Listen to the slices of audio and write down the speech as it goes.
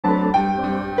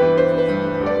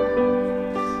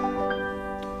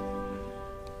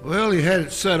had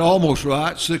it set almost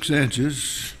right, 6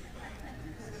 inches.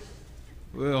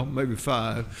 Well, maybe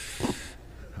 5.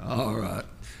 All right.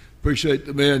 Appreciate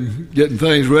the men getting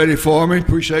things ready for me.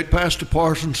 Appreciate Pastor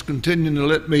Parsons continuing to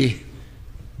let me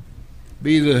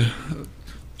be the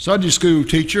Sunday school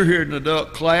teacher here in the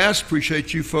adult class.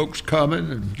 Appreciate you folks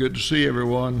coming, and good to see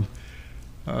everyone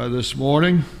this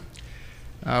morning.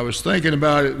 I was thinking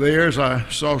about it there as I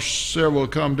saw several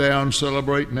come down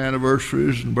celebrating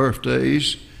anniversaries and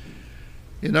birthdays.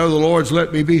 You know, the Lord's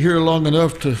let me be here long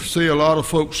enough to see a lot of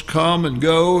folks come and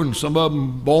go, and some of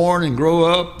them born and grow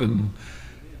up. And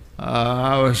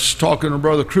I was talking to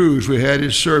Brother Cruz. We had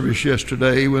his service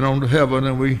yesterday. He went on to heaven,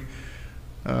 and we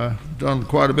done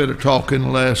quite a bit of talking the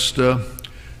last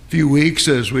few weeks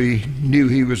as we knew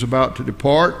he was about to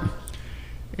depart.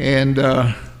 And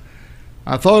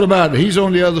I thought about it. He's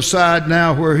on the other side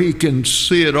now where he can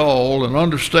see it all and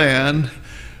understand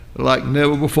like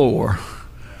never before.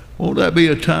 Won't that be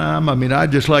a time? I mean, I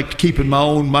just like to keep in my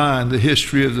own mind the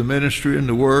history of the ministry and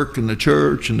the work and the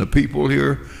church and the people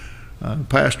here. I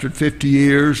pastored 50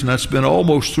 years, and that's been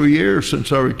almost 3 years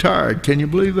since I retired. Can you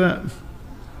believe that?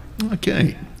 I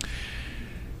can't.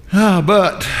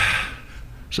 But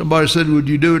somebody said, would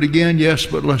you do it again? Yes,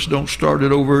 but let's don't start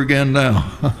it over again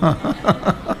now.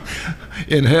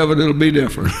 In heaven, it'll be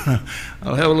different.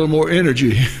 I'll have a little more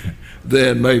energy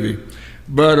then, maybe.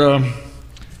 But,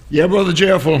 yeah, Brother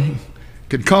Jeff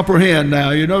can comprehend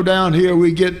now. You know, down here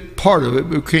we get part of it,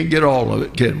 but we can't get all of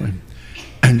it, can we?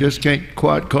 And just can't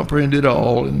quite comprehend it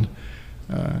all. And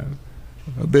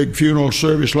a big funeral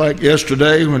service like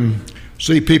yesterday, when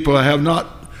see people I have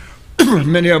not,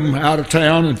 many of them out of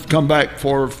town, and come back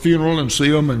for a funeral and see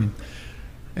them,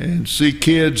 and see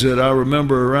kids that I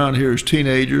remember around here as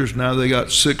teenagers. Now they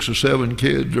got 6 or 7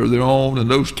 kids of their own,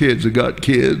 and those kids have got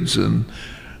kids, and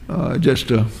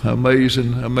just an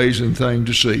amazing thing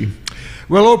to see.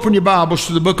 Well, open your Bibles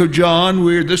to the book of John.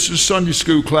 This is Sunday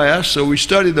school class, so we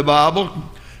study the Bible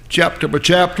chapter by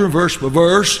chapter, verse by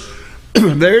verse.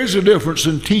 There is a difference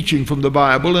in teaching from the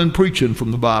Bible and preaching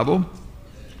from the Bible,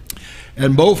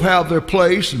 and both have their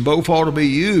place, and both ought to be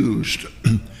used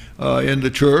in the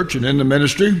church and in the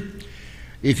ministry.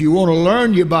 If you want to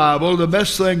learn your Bible, the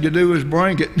best thing to do is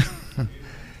bring it.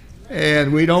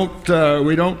 And we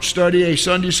don't study a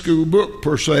Sunday school book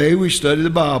per se. We study the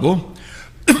Bible.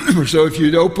 So if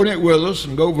you'd open it with us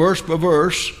and go verse by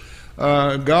verse,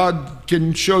 God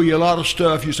can show you a lot of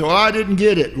stuff. You say, well, I didn't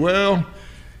get it. Well,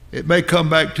 it may come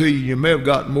back to you. You may have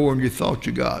gotten more than you thought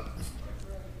you got.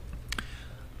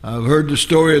 I've heard the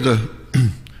story of the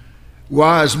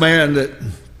wise man that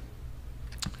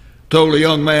told a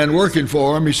young man working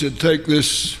for him, he said, take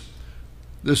this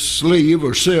sleeve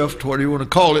or sift, what do you want to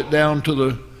call it, down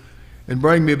to and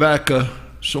bring me back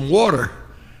some water.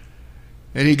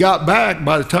 And he got back.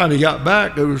 By the time he got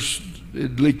back,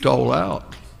 it leaked all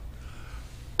out.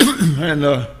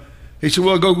 And he said,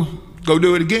 well, go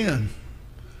do it again.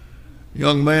 The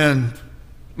young man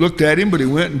looked at him, but he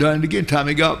went and done it again. Time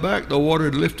he got back, the water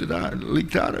had leaked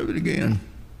out of it again.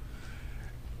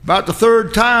 About the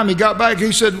 3rd time he got back,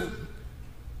 he said,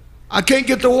 I can't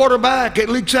get the water back. It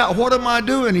leaks out. What am I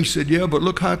doing? He said, yeah, but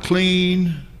look how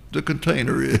clean the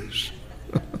container is.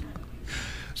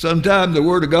 Sometimes the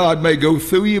Word of God may go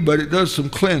through you, but it does some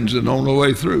cleansing on the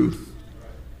way through.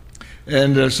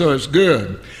 And so it's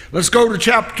good. Let's go to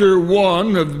chapter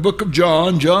 1 of the book of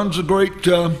John. John's a great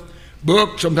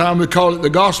book. Sometimes we call it the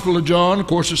Gospel of John. Of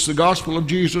course, it's the Gospel of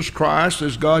Jesus Christ,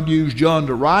 as God used John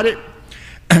to write it.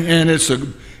 And it's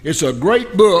a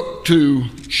great book to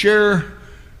share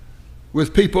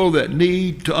with people that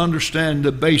need to understand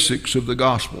the basics of the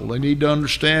gospel. They need to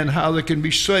understand how they can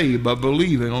be saved by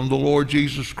believing on the Lord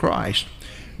Jesus Christ.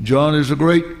 John is a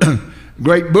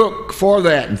great book for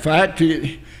that. In fact,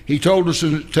 he told us,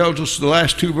 and it tells us the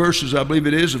last 2 verses, I believe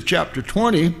it is, of chapter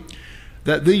 20,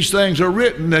 that these things are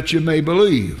written that you may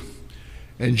believe.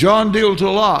 And John deals a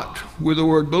lot with the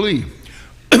word believe.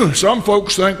 Some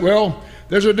folks think, well,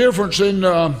 there's a difference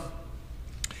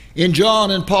in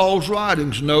John and Paul's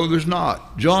writings. No, there's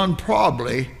not. John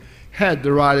probably had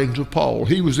the writings of Paul.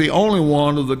 He was the only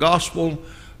one of the gospel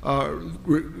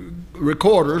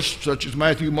recorders, such as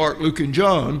Matthew, Mark, Luke, and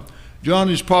John. John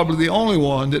is probably the only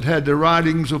one that had the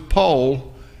writings of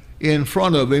Paul in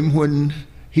front of him when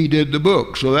he did the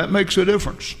book. So that makes a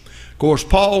difference. Of course,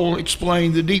 Paul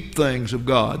explained the deep things of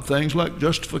God, things like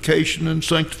justification and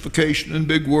sanctification and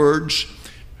big words,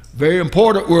 very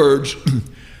important words.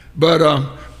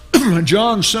 But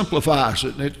John simplifies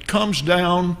it, and it comes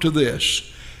down to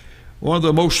this. One of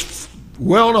the most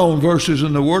well-known verses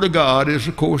in the Word of God is,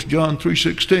 of course, John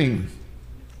 3:16.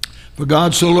 For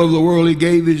God so loved the world, he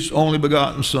gave his only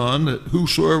begotten Son, that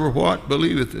whosoever what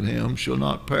believeth in him shall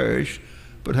not perish,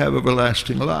 but have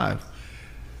everlasting life.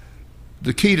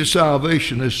 The key to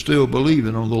salvation is still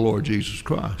believing on the Lord Jesus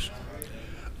Christ.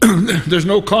 There's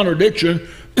no contradiction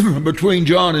between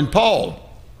John and Paul.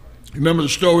 Remember the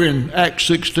story in Acts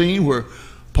 16 where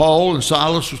Paul and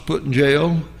Silas was put in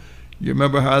jail? You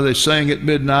remember how they sang at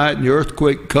midnight and the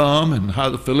earthquake come, and how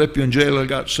the Philippian jailer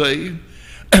got saved?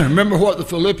 Remember what the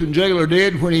Philippian jailer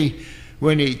did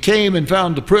when he came and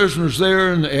found the prisoners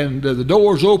there, and the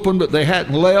doors opened but they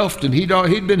hadn't left, and he'd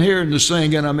been hearing the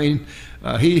singing. I mean,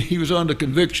 he was under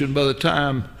conviction by the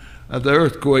time the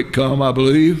earthquake come, I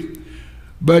believe.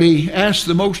 But he asked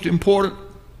the most important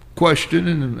question,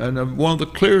 and one of the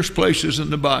clearest places in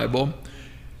the Bible.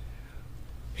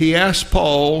 He asked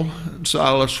Paul and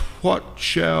Silas, "What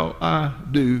shall I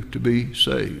do to be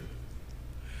saved?"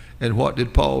 And what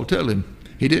did Paul tell him?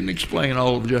 He didn't explain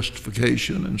all of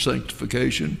justification and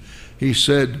sanctification. He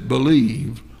said,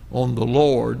 "Believe on the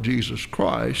Lord Jesus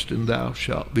Christ and thou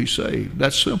shalt be saved."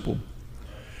 That's simple.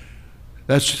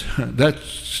 That's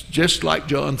just like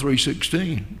John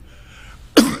 3:16.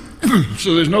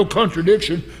 So there's no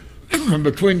contradiction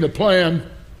between the plan,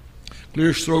 clear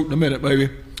his throat in a minute, baby,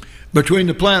 between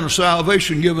the plan of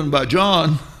salvation given by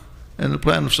John and the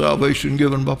plan of salvation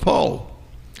given by Paul.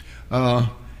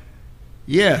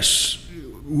 Yes,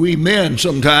 we men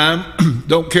sometimes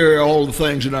don't carry all the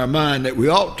things in our mind that we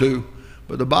ought to,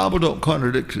 but the Bible don't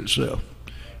contradict itself.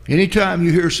 Anytime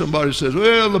you hear somebody says,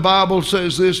 "Well, the Bible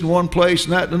says this in one place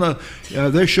and that in another,"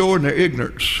 they're showing their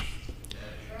ignorance.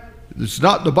 It's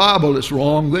not the Bible that's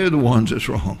wrong, they're the ones that's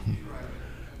wrong.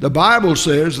 The Bible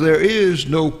says there is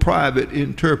no private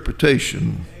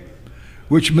interpretation,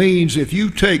 which means if you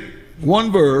take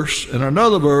one verse and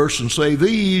another verse and say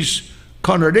these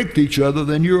contradict each other,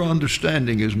 then your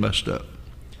understanding is messed up.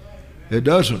 It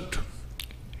doesn't.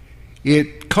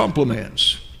 It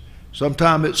complements.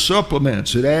 Sometimes it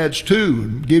supplements, it adds to,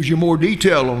 and gives you more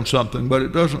detail on something, but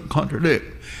it doesn't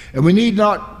contradict. And we need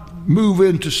not move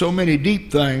into so many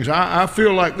deep things. I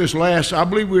feel like I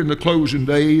believe we're in the closing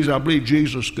days. I believe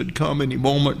Jesus could come any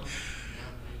moment.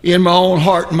 In my own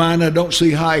heart and mind, I don't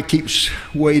see how he keeps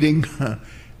waiting.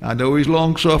 I know he's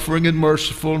long-suffering and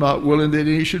merciful, not willing that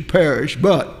any should perish,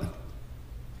 but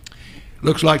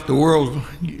looks like the world,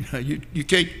 you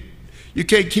can't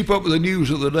keep up with the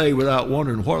news of the day without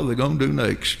wondering, what are they going to do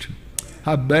next?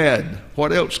 How bad?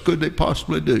 What else could they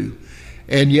possibly do?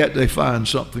 And yet they find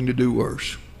something to do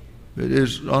worse. It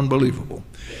is unbelievable.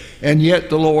 And yet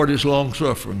the Lord is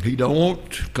long-suffering. He don't,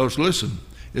 because listen,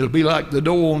 it'll be like the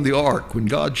door on the ark. When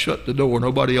God shut the door,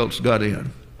 nobody else got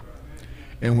in.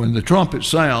 And when the trumpet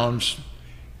sounds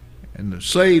and the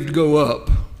saved go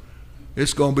up,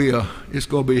 it's going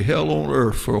to be hell on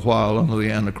earth for a while under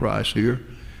the Antichrist here.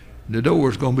 The door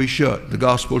is going to be shut. The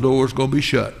gospel door is going to be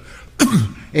shut.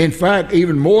 In fact,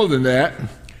 even more than that,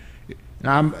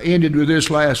 I ended with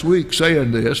this last week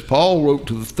saying this. Paul wrote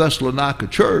to the Thessalonica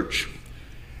church,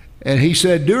 and he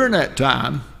said during that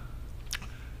time,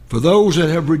 for those that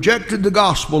have rejected the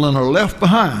gospel and are left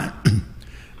behind,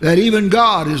 that even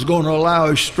God is going to allow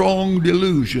a strong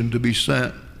delusion to be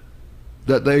sent,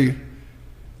 that they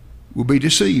will be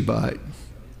deceived by it.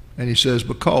 And he says,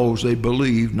 because they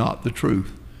believe not the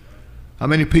truth. How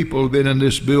many people have been in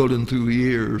this building through the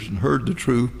years and heard the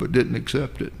truth but didn't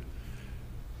accept it?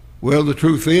 Well, the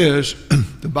truth is,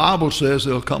 the Bible says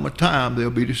there'll come a time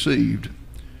they'll be deceived.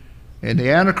 And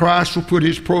the Antichrist will put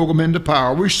his program into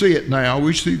power. We see it now.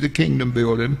 We see the kingdom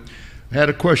building. I had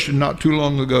a question not too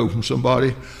long ago from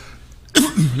somebody.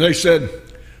 They said,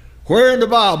 where in the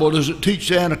Bible does it teach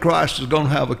the Antichrist is going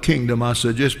to have a kingdom? I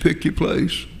said, just pick your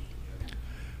place.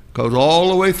 Because all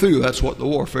the way through, that's what the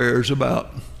warfare is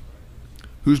about.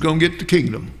 Who's going to get the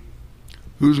kingdom?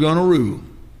 Who's going to rule?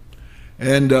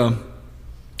 And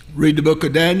read the book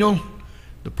of Daniel.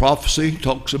 The prophecy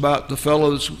talks about the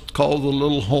fellow that's called the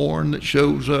little horn that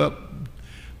shows up.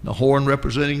 The horn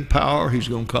representing power. He's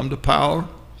going to come to power.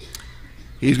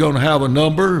 He's going to have a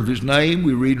number of his name.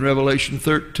 We read in Revelation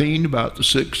 13 about the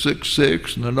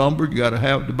 666 and the number you got to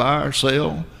have to buy or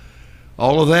sell.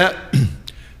 All of that,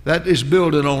 that is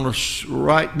building on us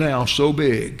right now so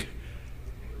big.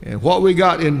 And what we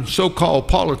got in so-called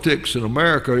politics in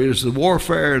America is the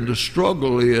warfare and the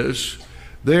struggle is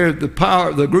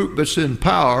the group that's in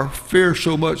power fear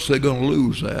so much they're going to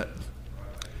lose that.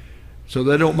 So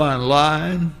they don't mind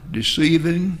lying,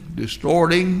 deceiving,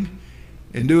 distorting,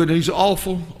 and doing these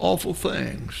awful, awful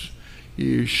things.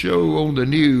 You show on the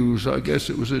news, I guess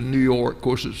it was in New York, of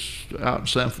course it's out in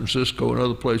San Francisco and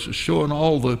other places, showing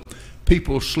all the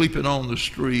people sleeping on the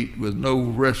street with no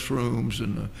restrooms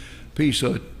and piece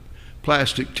of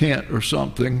plastic tent or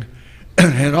something,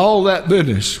 and all that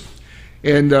business.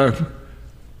 And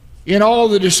in all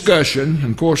the discussion,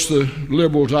 and of course the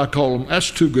liberals, I call them,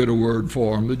 that's too good a word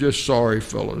for them. They're just sorry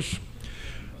fellas.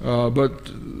 But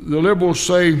the liberals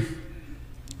say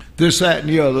this, that, and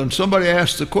the other. And somebody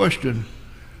asked the question,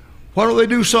 why don't they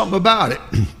do something about it?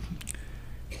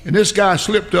 And this guy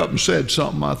slipped up and said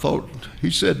something. I thought he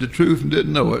said the truth and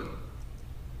didn't know it.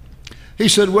 He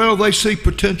said, well, they see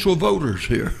potential voters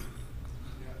here.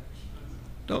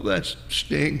 Don't that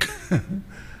stink?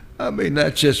 I mean,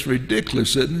 that's just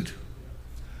ridiculous, isn't it?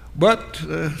 But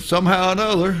somehow or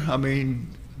another, I mean,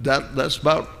 that's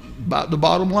about the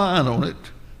bottom line on it.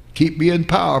 Keep me in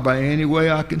power by any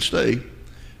way I can stay.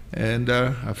 And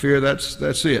I fear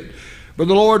that's it. But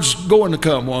the Lord's going to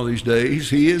come one of these days.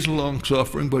 He is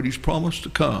long-suffering, but He's promised to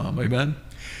come. Amen?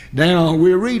 Now,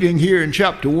 we're reading here in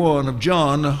chapter 1 of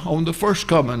John on the first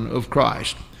coming of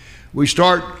Christ. We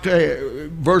start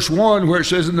verse 1 where it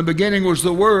says, in the beginning was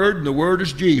the Word, and the Word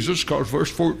is Jesus, because verse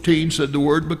 14 said the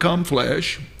Word become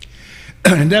flesh.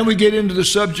 And then we get into the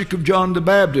subject of John the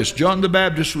Baptist. John the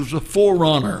Baptist was a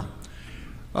forerunner,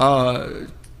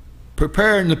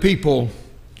 preparing the people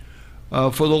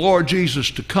for the Lord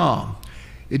Jesus to come.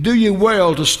 It do you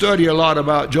well to study a lot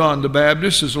about John the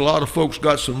Baptist, as a lot of folks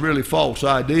got some really false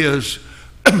ideas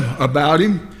about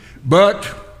him. But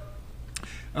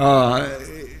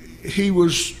he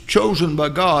was chosen by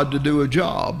God to do a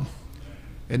job,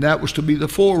 and that was to be the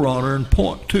forerunner and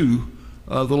point to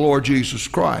the Lord Jesus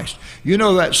Christ. You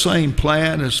know, that same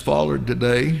plan is followed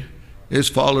today. It's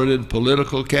followed in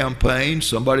political campaigns.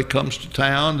 Somebody comes to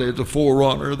town, they're the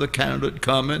forerunner, the candidate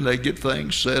coming, they get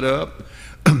things set up.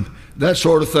 That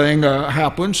sort of thing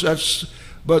happens.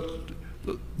 But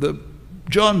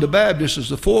John the Baptist is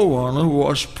the forerunner who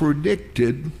was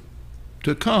predicted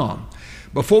to come.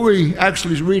 Before we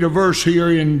actually read a verse here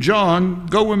in John,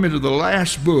 go with me to the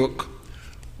last book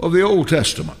of the Old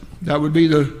Testament. That would be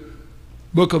the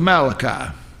book of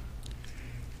Malachi.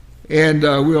 And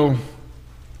we'll,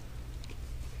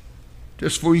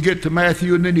 just before you get to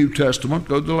Matthew in the New Testament,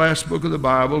 go to the last book of the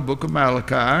Bible, book of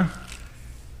Malachi.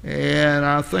 And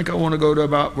I think I want to go to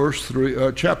about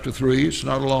chapter 3. It's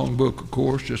not a long book, of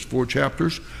course, just 4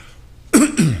 chapters.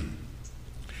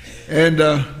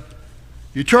 And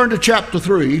you turn to chapter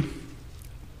 3,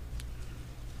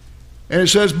 and it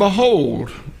says,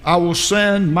 behold, I will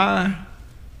send my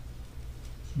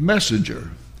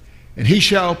messenger, and he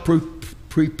shall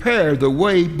prepare the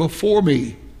way before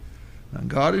me. And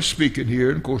God is speaking here,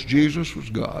 and of course Jesus was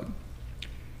God.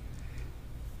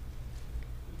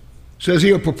 Says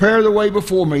he'll prepare the way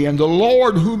before me, and the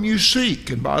Lord whom you seek.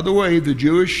 And by the way, the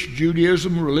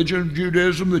Judaism, religion of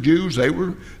Judaism, the Jews, they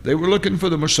were looking for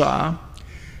the Messiah.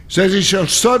 Says he shall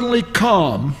suddenly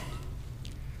come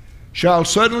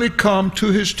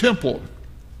to his temple,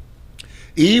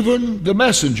 even the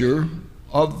messenger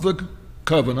of the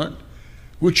covenant,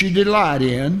 which ye delight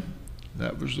in.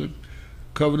 That was the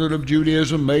covenant of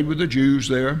Judaism made with the Jews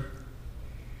there.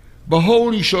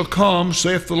 Behold, he shall come,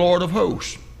 saith the Lord of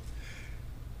hosts.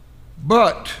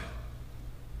 But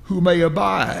who may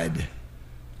abide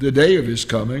the day of his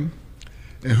coming,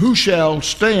 and who shall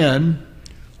stand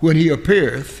when he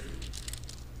appeareth?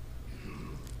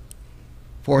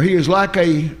 For he is like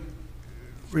a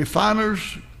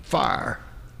refiner's fire.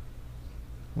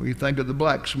 When you think of the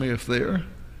blacksmith there,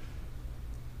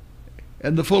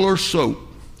 and the fuller's soap.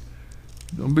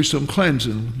 There'll be some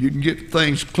cleansing. You can get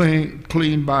things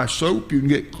clean by soap. You can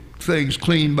get things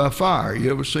cleaned by fire.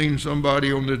 You ever seen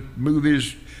somebody on the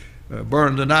movies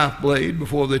burn the knife blade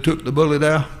before they took the bullet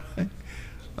out?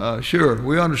 Sure,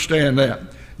 we understand that.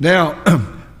 Now,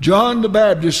 John the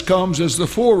Baptist comes as the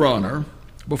forerunner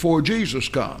before Jesus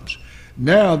comes.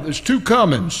 Now, there's 2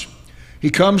 comings. He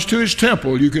comes to his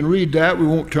temple. You can read that. We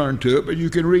won't turn to it, but you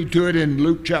can read to it in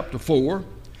Luke chapter 4.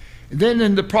 And then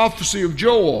in the prophecy of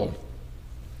Joel,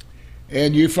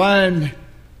 and you find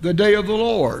the day of the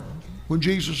Lord, when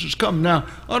Jesus is coming. Now,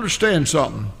 understand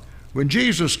something. When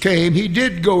Jesus came, he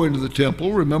did go into the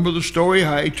temple. Remember the story,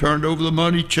 how he turned over the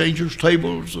money changers'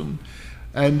 tables, and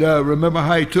remember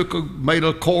how he made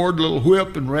a cord, a little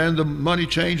whip, and ran the money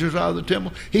changers out of the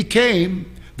temple. He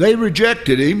came, they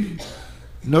rejected him,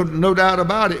 no doubt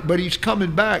about it, but he's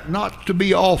coming back not to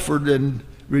be offered and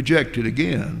rejected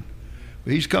again.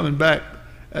 But he's coming back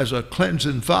as a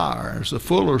cleansing fire, as the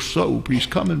fuller's soap. He's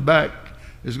coming back.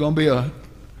 There's going to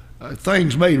be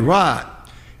things made right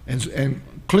and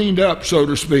cleaned up, so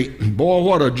to speak. Boy,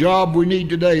 what a job we need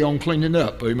today on cleaning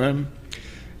up, amen?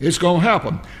 It's going to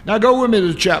happen. Now go with me to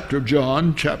the chapter of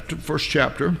John, first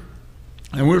chapter.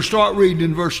 And we'll start reading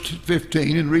in verse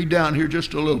 15 and read down here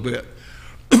just a little bit.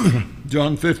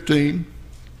 John 15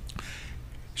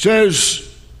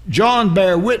 says, John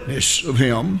bare witness of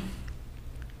him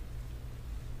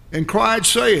and cried,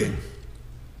 saying,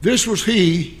 this was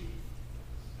he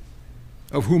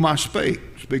of whom I spake,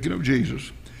 speaking of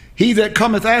Jesus. He that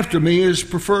cometh after me is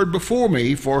preferred before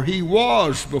me, for he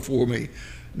was before me.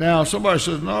 Now, somebody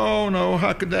says, no,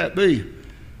 how could that be?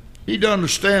 He'd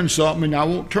understand something, and I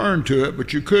won't turn to it,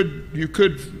 but you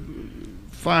could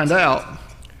find out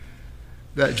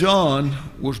that John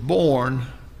was born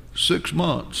 6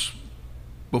 months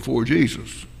before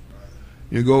Jesus.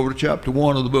 You go over to chapter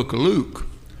 1 of the book of Luke,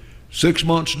 6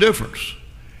 months difference.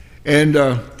 And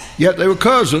yet they were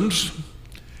cousins.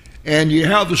 And you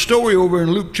have the story over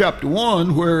in Luke chapter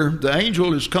 1 where the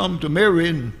angel has come to Mary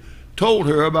and told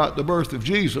her about the birth of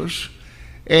Jesus.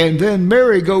 And then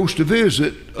Mary goes to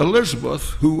visit Elizabeth,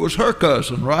 who was her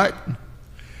cousin, right?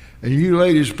 And you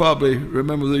ladies probably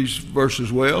remember these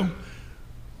verses well.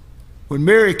 When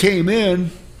Mary came in,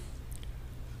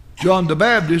 John the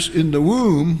Baptist in the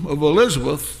womb of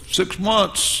Elizabeth, 6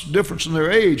 months difference in their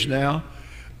age now,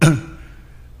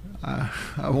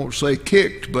 I won't say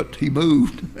kicked, but he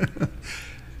moved.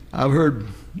 I've heard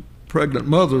pregnant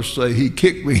mothers say, he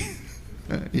kicked me.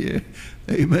 Yeah,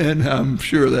 amen. I'm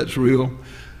sure that's real.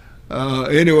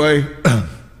 Anyway,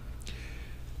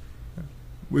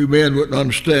 we men wouldn't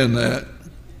understand that.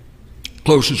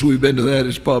 Closest we've been to that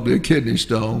is probably a kidney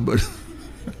stone, but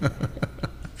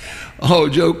all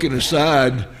joking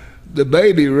aside, the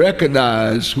baby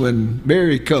recognized when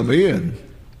Mary come in,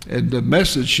 and the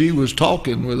message she was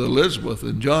talking with Elizabeth,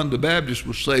 and John the Baptist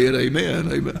was saying, amen,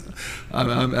 amen.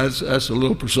 That's a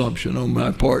little presumption on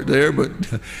my part there, but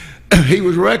he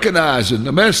was recognizing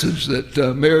the message that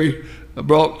Mary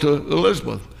brought to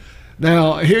Elizabeth.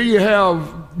 Now, here you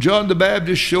have John the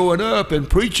Baptist showing up and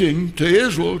preaching to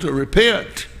Israel to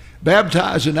repent,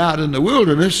 baptizing out in the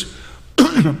wilderness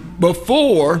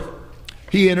before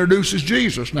he introduces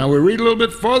Jesus. Now, we read a little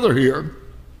bit further here.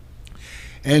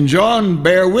 And John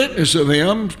bare witness of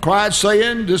him, cried,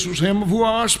 saying, this was him of whom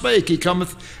I spake. He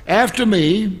cometh after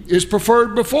me, is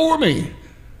preferred before me.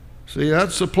 See,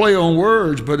 that's a play on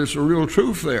words, but it's a real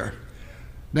truth there.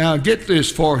 Now, get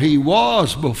this, for he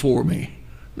was before me.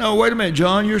 No, wait a minute,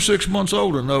 John, you're 6 months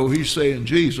older. No, he's saying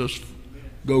Jesus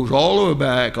goes all the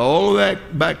way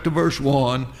back to verse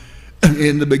 1,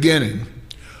 in the beginning.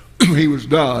 He was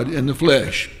God in the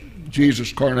flesh, Jesus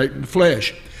incarnate in the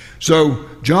flesh. So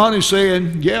John is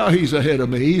saying, yeah, he's ahead of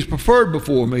me. He's preferred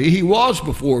before me. He was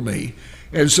before me.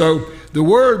 And so the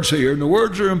words here, and the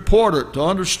words are important to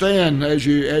understand as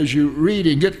you read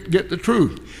and get the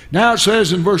truth. Now it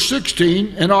says in verse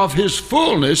 16, and of his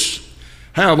fullness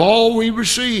have all we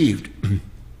received,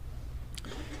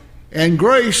 and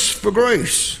grace for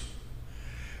grace.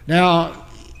 Now,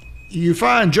 you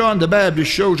find John the Baptist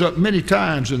shows up many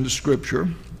times in the scripture.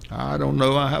 I don't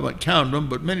know, I haven't counted them,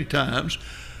 but many times.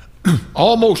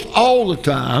 Almost all the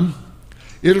time,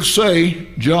 it'll say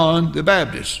John the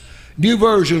Baptist. New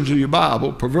versions of your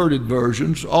Bible, perverted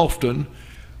versions, often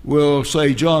will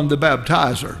say John the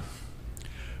Baptizer.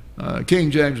 King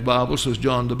James Bible says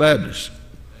John the Baptist.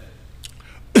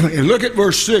 And look at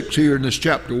verse 6 here in this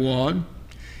chapter 1.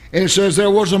 And it says, there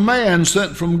was a man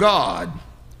sent from God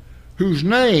whose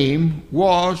name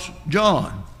was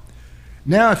John.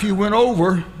 Now, if you went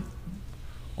over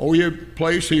your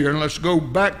place here, and let's go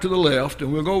back to the left,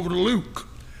 and we'll go over to Luke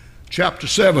chapter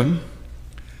 7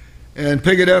 and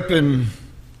pick it up in,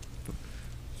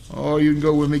 you can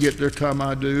go with me, get there time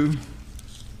I do.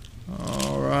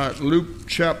 All right, Luke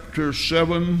chapter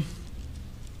 7.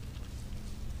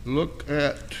 Look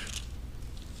at,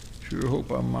 sure hope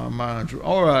my mind's right.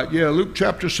 All right, yeah, Luke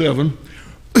chapter 7.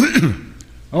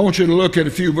 I want you to look at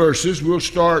a few verses. We'll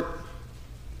start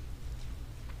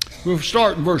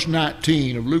in verse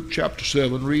 19 of Luke chapter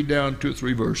 7, read down 2 or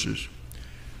 3 verses.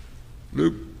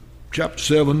 Luke chapter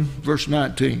 7, verse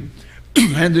 19.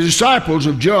 And the disciples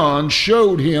of John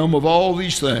showed him of all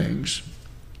these things.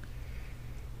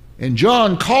 And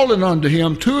John, calling unto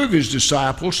him 2 of his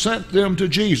disciples, sent them to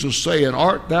Jesus, saying,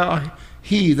 art thou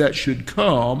he that should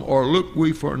come, or look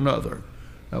we for another?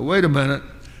 Now, wait a minute.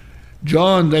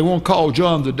 John, they won't call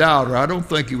John the doubter. I don't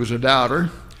think he was a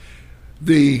doubter.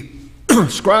 The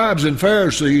scribes and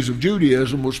Pharisees of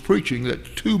Judaism was preaching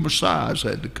that 2 Messiahs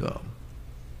had to come.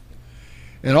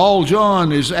 And all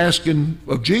John is asking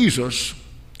of Jesus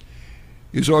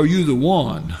is, are you the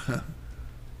one?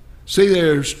 See,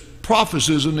 there's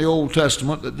prophecies in the Old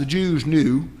Testament that the Jews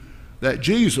knew that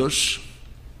Jesus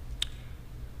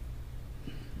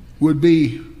would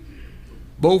be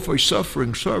both a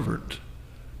suffering servant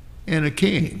and a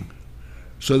king.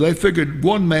 So they figured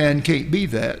one man can't be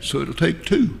that, so it'll take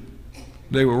two.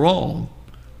 They were wrong.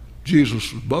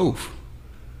 Jesus was both.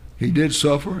 He did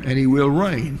suffer, and he will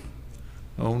reign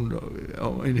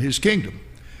in his kingdom.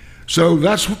 So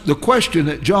that's the question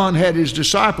that John had his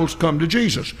disciples come to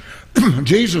Jesus.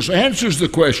 Jesus answers the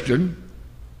question,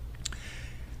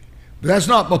 but that's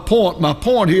not my point. My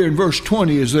point here in verse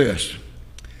 20 is this.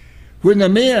 When the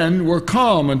men were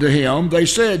come unto him, they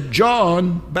said,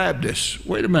 John Baptist.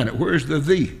 Wait a minute, where's the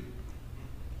thee?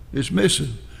 It's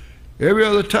missing. Every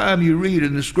other time you read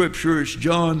in the scripture, it's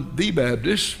John the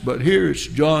Baptist, but here it's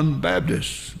John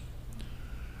Baptist.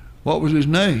 What was his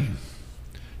name?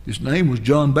 His name was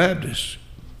John Baptist.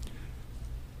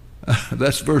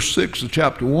 That's verse 6 of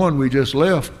chapter 1 we just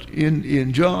left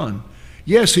in John.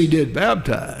 Yes, he did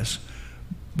baptize,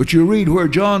 but you read where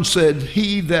John said,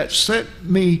 he that sent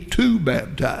me to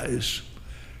baptize.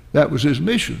 That was his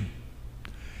mission.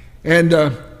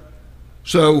 And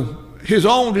so his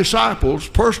own disciples,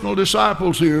 personal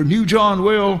disciples here, knew John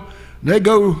well. They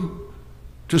go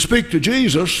to speak to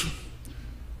Jesus.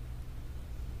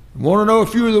 Want to know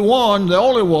if you're the one, the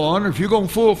only one, if you're going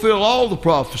to fulfill all the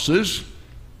prophecies.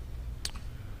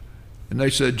 And they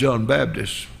said John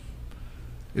Baptist.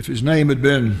 If his name had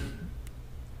been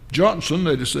Johnson,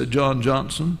 they'd have said John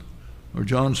Johnson or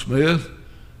John Smith.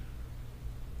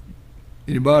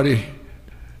 Anybody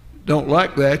don't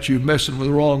like that, you're messing with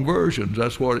the wrong versions.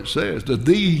 That's what it says. The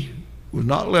thee was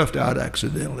not left out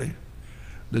accidentally.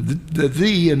 The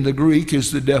thee in the Greek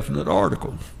is the definite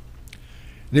article.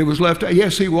 And it was left out.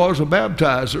 Yes, he was a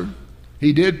baptizer.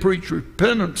 He did preach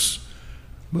repentance,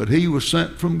 but he was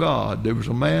sent from God. There was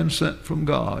a man sent from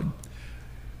God.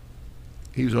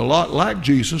 He was a lot like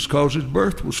Jesus because his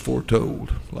birth was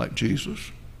foretold like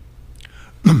Jesus.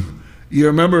 You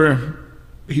remember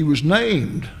he was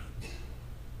named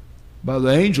by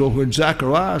the angel when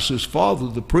Zacharias, his father,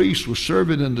 the priest, was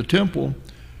serving in the temple,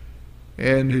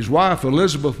 and his wife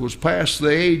Elizabeth was past the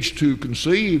age to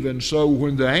conceive. And so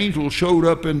when the angel showed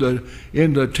up in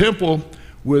the temple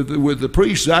with the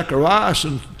priest Zacharias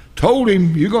and told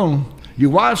him,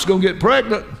 your wife's going to get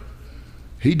pregnant,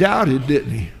 he doubted,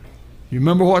 didn't he? You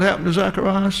remember what happened to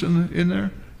Zacharias in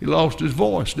there? He lost his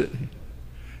voice, didn't he?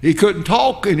 He couldn't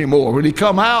talk anymore. When he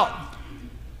come out,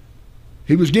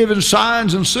 he was giving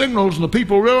signs and signals, and the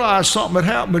people realized something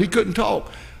had happened, but he couldn't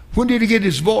talk. When did he get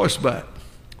his voice back?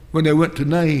 When they went to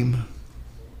name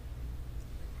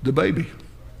the baby.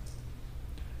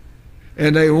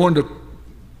 And they wanted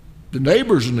the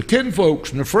neighbors and the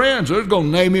kinfolks and the friends, they were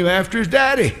going to name him after his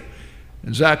daddy.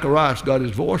 And Zacharias got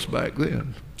his voice back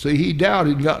then. See, he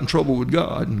doubted and got in trouble with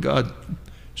God, and God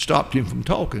stopped him from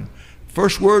talking.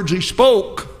 First words he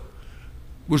spoke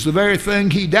was the very thing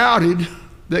he doubted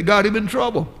that got him in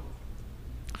trouble.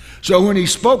 So when he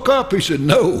spoke up, he said,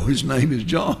 no, his name is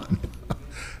John.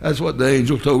 That's what the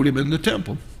angel told him in the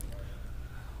temple.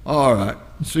 All right,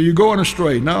 so you're going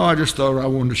astray. No, I just thought I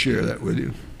wanted to share that with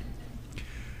you.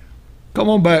 Come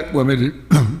on back with me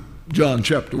to John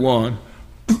chapter 1.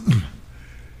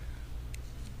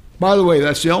 By the way,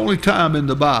 that's the only time in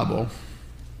the Bible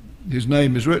his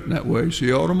name is written that way, so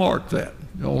you ought to mark that.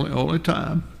 The only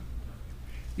time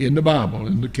in the Bible,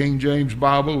 in the King James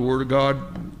Bible, the Word of God,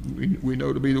 we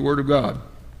know to be the Word of God.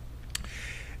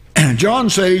 And John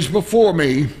says, before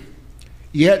me,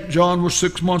 yet John was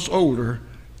 6 months older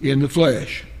in the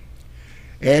flesh.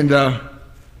 And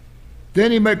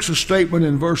then he makes a statement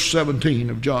in verse 17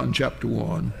 of John chapter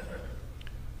 1.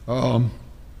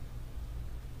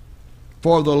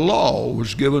 For the law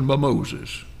was given by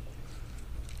Moses,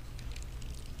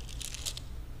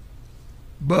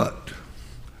 but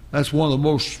that's one of the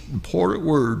most important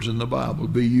words in the Bible,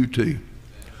 B-U-T.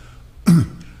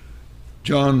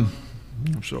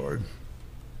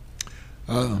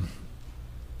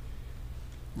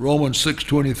 Romans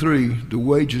 6:23, the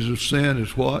wages of sin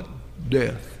is what?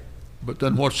 Death. But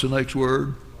then what's the next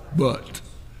word?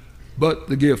 But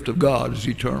the gift of God is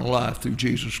eternal life through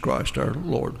Jesus Christ our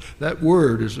Lord. That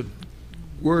word is a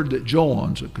word that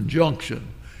joins, a conjunction,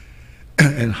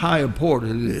 and how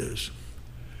important it is.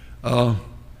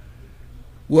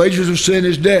 Wages of sin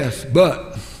is death,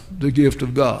 but the gift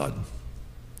of God.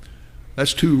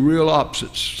 That's two real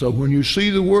opposites. So when you see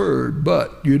the word,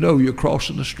 but, you know you're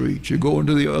crossing the street. You're going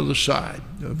to the other side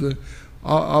of the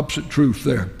opposite truth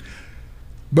there.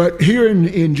 But here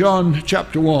in John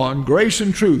chapter 1, grace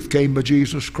and truth came by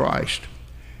Jesus Christ.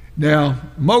 Now,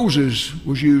 Moses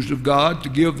was used of God to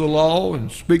give the law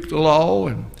and speak the law.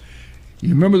 And you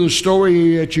remember the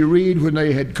story that you read when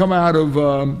they had come out of,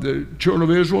 the children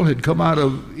of Israel had come out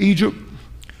of Egypt.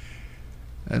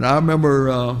 And I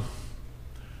remember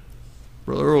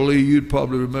Brother Earl Lee, you'd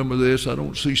probably remember this. I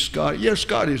don't see Scotty. Yes,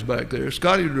 Scotty's back there.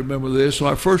 Scotty would remember this.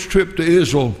 Our first trip to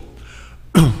Israel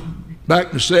back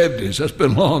in the 70s. That's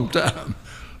been a long time.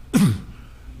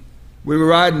 We were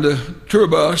riding the tour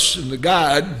bus, and the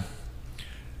guide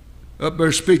up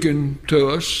there speaking to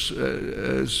us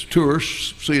as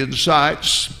tourists, seeing the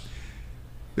sights.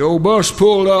 The old bus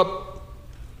pulled up,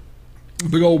 a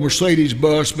big old Mercedes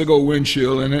bus, big old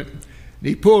windshield in it. And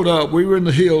he pulled up. We were in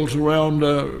the hills around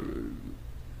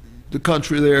the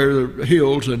country there, the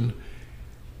hills, and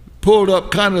pulled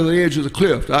up kind of the edge of the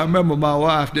cliff. I remember my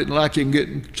wife didn't like him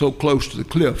getting so close to the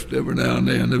cliff every now and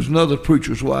then. There was another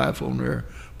preacher's wife on there,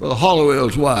 Brother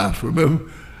Hollowell's wife,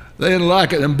 remember? They didn't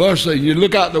like it. And bus, you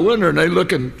look out the window and they're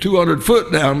looking 200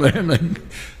 foot down there, and they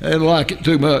didn't like it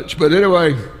too much. But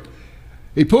anyway,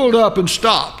 he pulled up and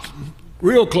stopped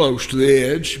real close to the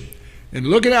edge, and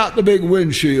looking out the big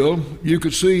windshield, you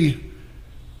could see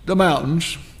the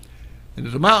mountains. And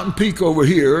there's a mountain peak over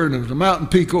here, and there's a mountain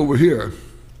peak over here.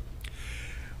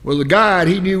 Well, the guide,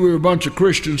 he knew we were a bunch of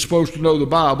Christians supposed to know the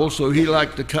Bible, so he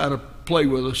liked to kind of play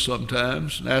with us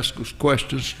sometimes and ask us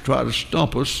questions to try to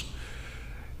stump us.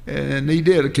 And he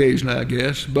did occasionally, I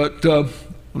guess. But on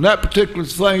that particular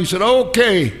thing, he said,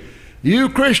 okay, you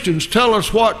Christians, tell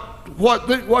us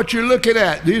what you're looking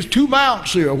at. These two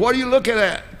mounts here, what are you looking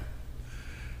at?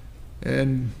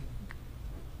 And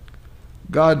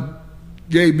God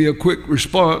gave me a quick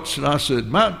response, and I said,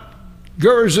 Mount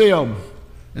Gerizim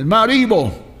and Mount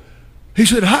Ebal. He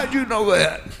said, how'd you know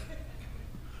that?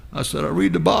 I said, I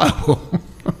read the Bible.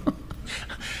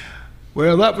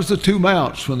 Well, that was the two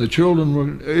mounts when the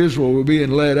children of Israel were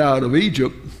being led out of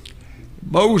Egypt.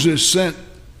 Moses sent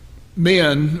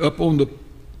men up on the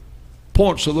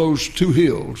points of those two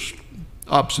hills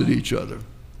opposite each other.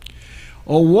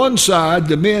 On one side,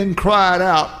 the men cried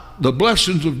out the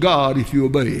blessings of God if you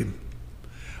obey him.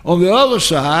 On the other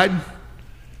side,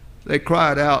 they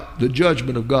cried out the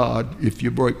judgment of God if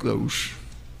you break those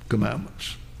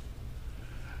commandments.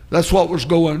 That's what was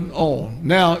going on.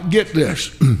 Now, get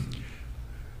this.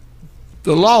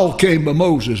 The law came by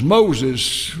Moses.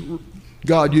 Moses,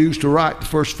 God used to write the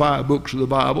first 5 books of the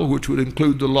Bible, which would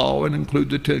include the law and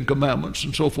include the 10 commandments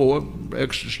and so forth,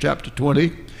 Exodus chapter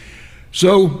 20.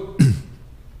 So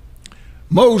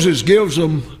Moses gives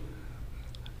them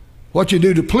what you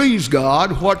do to please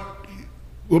God, what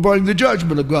will bring the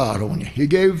judgment of God on you. He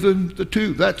gave them the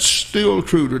two. That's still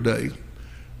true today.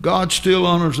 God still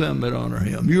honors them that honor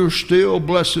him. You're still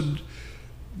blessed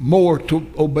more to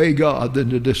obey God than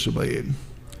to disobey him.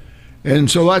 And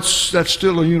so that's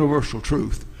still a universal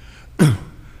truth.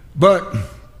 But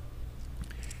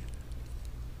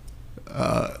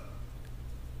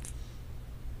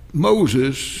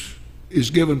Moses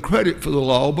is given credit for the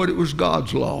law, but it was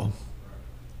God's law.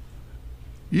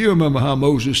 You remember how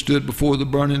Moses stood before the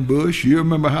burning bush. You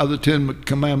remember how the 10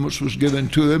 commandments was given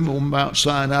to him on Mount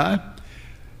Sinai.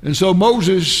 And so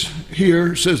Moses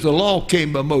here says the law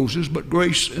came by Moses, but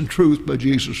grace and truth by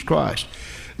Jesus Christ.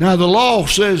 Now the law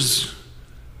says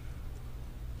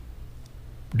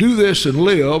do this and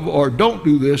live, or don't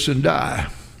do this and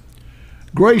die.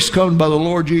 Grace comes by the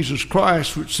Lord Jesus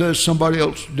Christ, which says somebody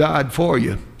else died for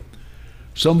you.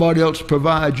 Somebody else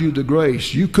provides you the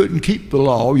grace. You couldn't keep the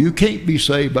law. You can't be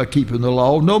saved by keeping the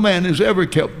law. No man has ever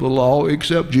kept the law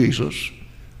except Jesus.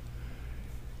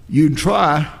 You can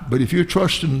try, but if you're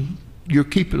trusting your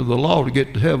keeping of the law to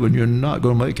get to heaven, you're not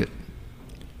going to make it.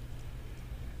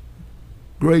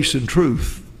 Grace and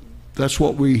truth, that's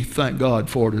what we thank God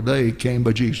for today, came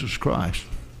by Jesus Christ.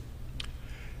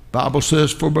 Bible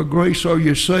says, for by grace are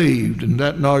you saved, and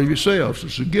that not of yourselves.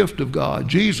 It's a gift of God.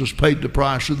 Jesus paid the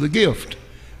price of the gift.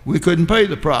 We couldn't pay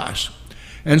the price.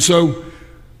 And so,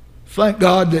 thank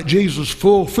God that Jesus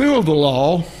fulfilled the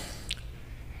law,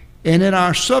 and in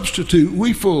our substitute,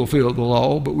 we fulfill the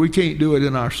law, but we can't do it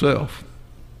in ourselves.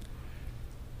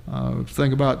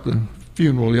 Think about the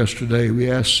funeral yesterday. We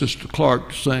asked Sister Clark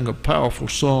to sing a powerful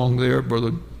song there,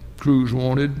 Brother Cruz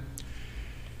wanted.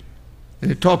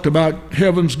 And it talked about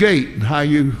Heaven's Gate and how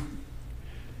you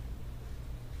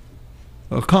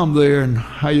come there and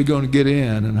how you're going to get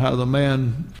in, and how the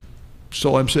man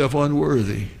saw himself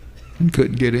unworthy and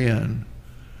couldn't get in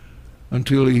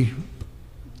until he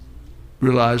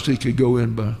realized he could go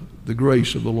in by the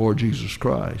grace of the Lord Jesus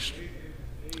Christ.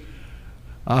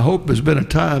 I hope there's been a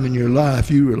time in your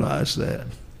life you realize that.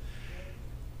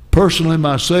 Personally,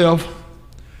 myself,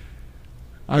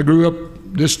 I grew up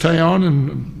this town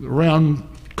and around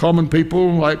common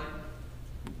people,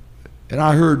 and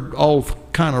I heard all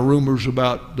kind of rumors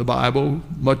about the Bible,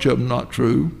 much of them not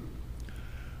true.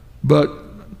 But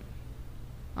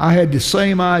I had the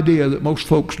same idea that most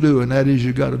folks do, and that is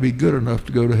you got to be good enough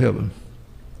to go to heaven.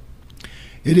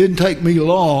 It didn't take me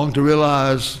long to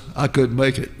realize I couldn't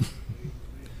make it.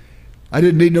 I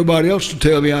didn't need nobody else to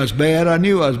tell me I was bad. I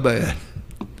knew I was bad.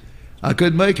 I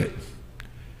couldn't make it.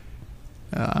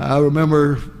 I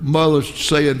remember Mother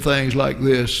saying things like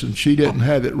this, and she didn't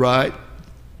have it right.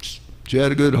 She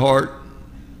had a good heart.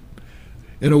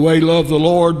 In a way, loved the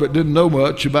Lord, but didn't know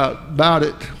much about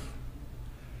it.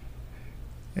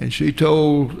 And she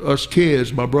told us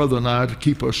kids, my brother and I, to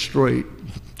keep us straight.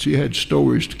 She had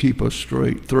stories to keep us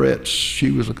straight, threats.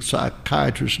 She was a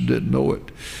psychiatrist and didn't know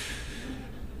it.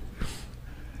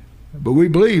 But we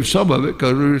believed some of it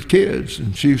because we were kids.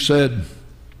 And she said,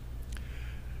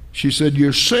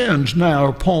 your sins now are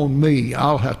upon me.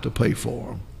 I'll have to pay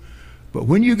for them. But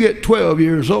when you get 12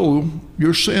 years old,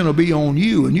 your sin will be on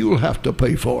you and you'll have to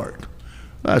pay for it.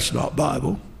 That's not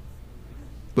Bible.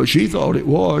 But she thought it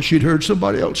was. She'd heard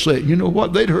somebody else say it. You know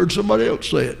what? They'd heard somebody else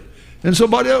say it. And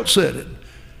somebody else said it.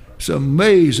 It's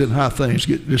amazing how things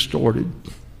get distorted.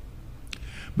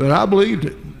 But I believed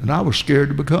it, and I was scared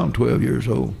to become 12 years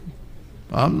old.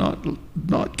 I'm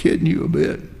not kidding you a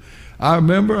bit. I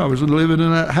remember I was living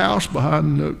in that house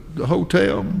behind the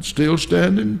hotel, still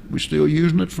standing. We're still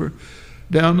using it for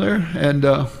down there. And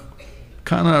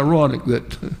kind of ironic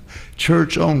that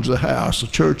church owns the house. The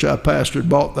church I pastored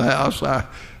bought the house. I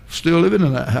was still living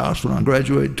in that house when I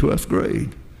graduated 12th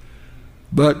grade.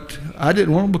 But I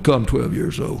didn't want to become 12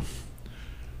 years old.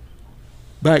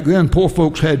 Back then, poor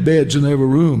folks had beds in every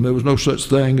room. There was no such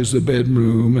thing as the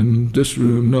bedroom and this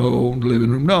room, no, the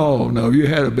living room. No, you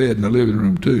had a bed in the living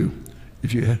room too,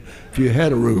 if you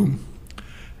had a room.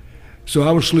 So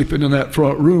I was sleeping in that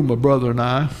front room, my brother and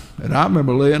I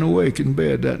remember laying awake in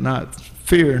bed that night,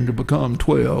 fearing to become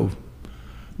 12.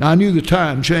 Now, I knew the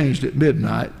time changed at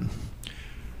midnight.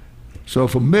 So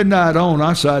from midnight on, I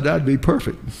decided I'd be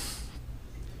perfect.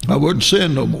 I wouldn't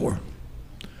sin no more.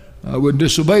 I wouldn't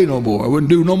disobey no more. I wouldn't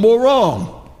do no more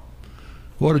wrong.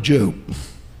 What a joke.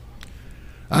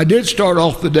 I did start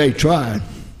off the day trying,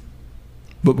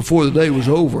 but before the day was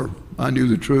over, I knew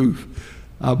the truth.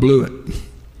 I blew it.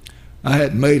 I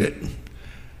hadn't made it.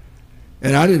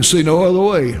 And I didn't see no other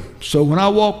way. So when I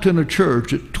walked in a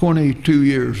church at 22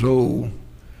 years old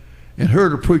and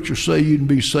heard a preacher say you can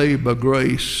be saved by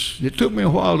grace, it took me a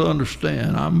while to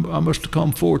understand. I must have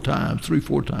come 4 times,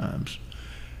 3-4 times.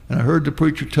 And I heard the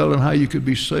preacher telling how you could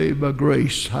be saved by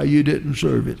grace, how you didn't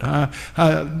deserve it,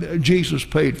 how Jesus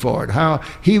paid for it, how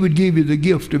he would give you the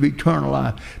gift of eternal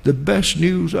life. The best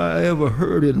news I ever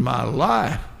heard in my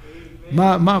life.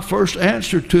 My first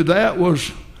answer to that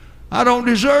was, I don't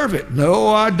deserve it. No,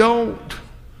 I don't.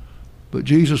 But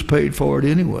Jesus paid for it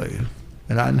anyway,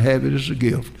 and I can have it as a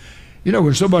gift. You know,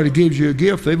 when somebody gives you a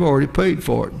gift, they've already paid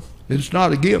for it. It's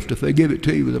not a gift if they give it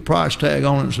to you with a price tag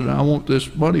on it and say, I want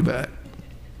this money back.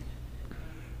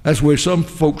 That's the way some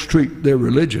folks treat their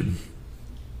religion.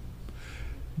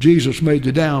 Jesus made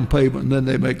the down payment and then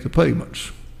they make the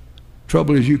payments.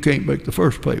 Trouble is you can't make the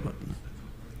first payment.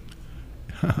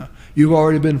 You've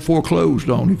already been foreclosed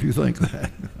on if you think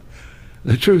that.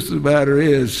 The truth of the matter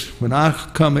is, when I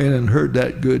come in and heard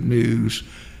that good news,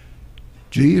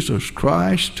 Jesus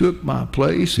Christ took my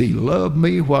place. He loved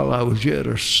me while I was yet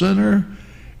a sinner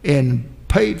and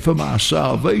paid for my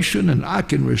salvation, and I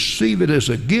can receive it as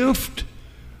a gift.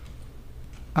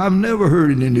 I've never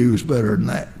heard any news better than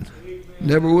that. Amen.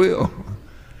 Never will.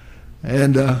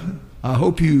 And I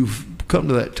hope you've come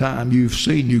to that time you've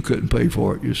seen you couldn't pay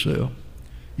for it yourself.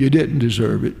 You didn't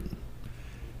deserve it.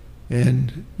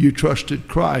 And you trusted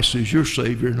Christ as your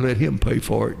Savior and let him pay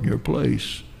for it in your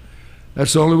place.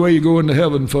 That's the only way you go into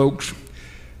heaven, folks.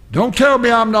 Don't tell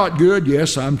me I'm not good.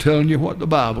 Yes, I'm telling you what the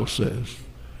Bible says.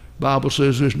 The Bible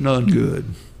says there's none good.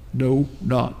 No,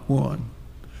 not one.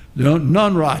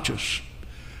 None righteous.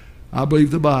 I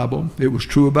believe the Bible. It was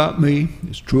true about me.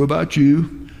 It's true about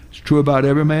you. It's true about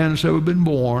every man that's ever been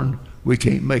born. We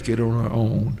can't make it on our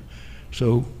own.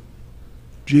 So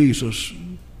Jesus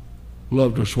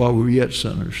loved us while we were yet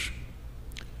sinners.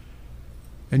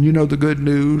 And you know the good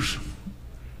news?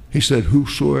 He said,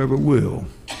 whosoever will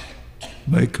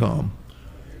may come.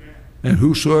 And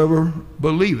whosoever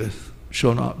believeth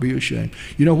shall not be ashamed.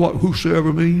 You know what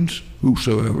whosoever means?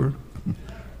 Whosoever.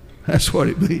 That's what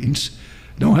it means.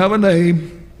 Don't have a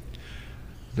name.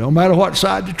 Don't matter what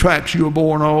side of the tracks you were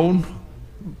born on,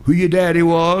 who your daddy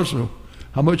was, or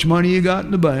how much money you got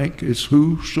in the bank. It's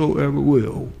whosoever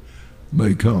will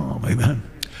may come. Amen.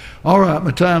 All right,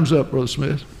 my time's up, Brother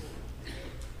Smith.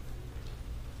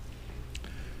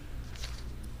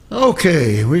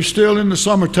 Okay, we're still in the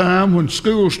summertime. When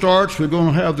school starts, we're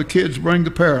going to have the kids bring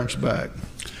the parents back.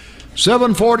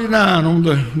 749 on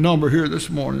the number here this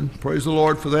morning. Praise the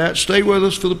Lord for that. Stay with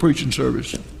us for the preaching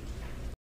service.